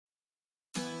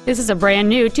This is a brand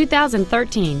new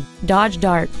 2013 Dodge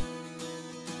Dart.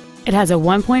 It has a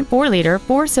 1.4-liter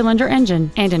four-cylinder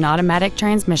engine and an automatic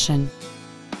transmission.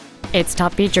 Its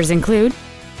top features include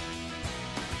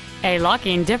a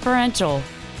locking differential,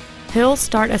 hill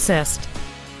start assist,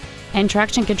 and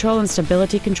traction control and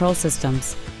stability control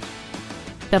systems.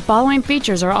 The following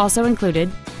features are also included: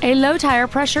 a low tire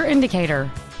pressure indicator,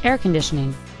 air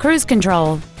conditioning, cruise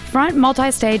control, front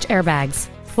multi-stage airbags,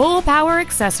 full power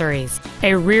accessories,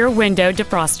 a rear window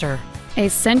defroster, a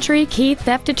Sentry key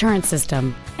theft deterrent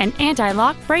system, an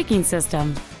anti-lock braking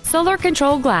system, solar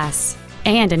control glass,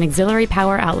 and an auxiliary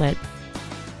power outlet.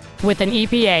 With an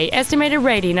EPA estimated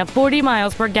rating of 40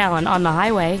 miles per gallon on the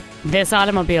highway, this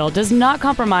automobile does not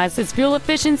compromise its fuel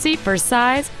efficiency for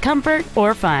size, comfort,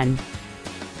 or fun.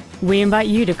 We invite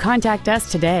you to contact us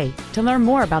today to learn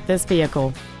more about this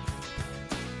vehicle.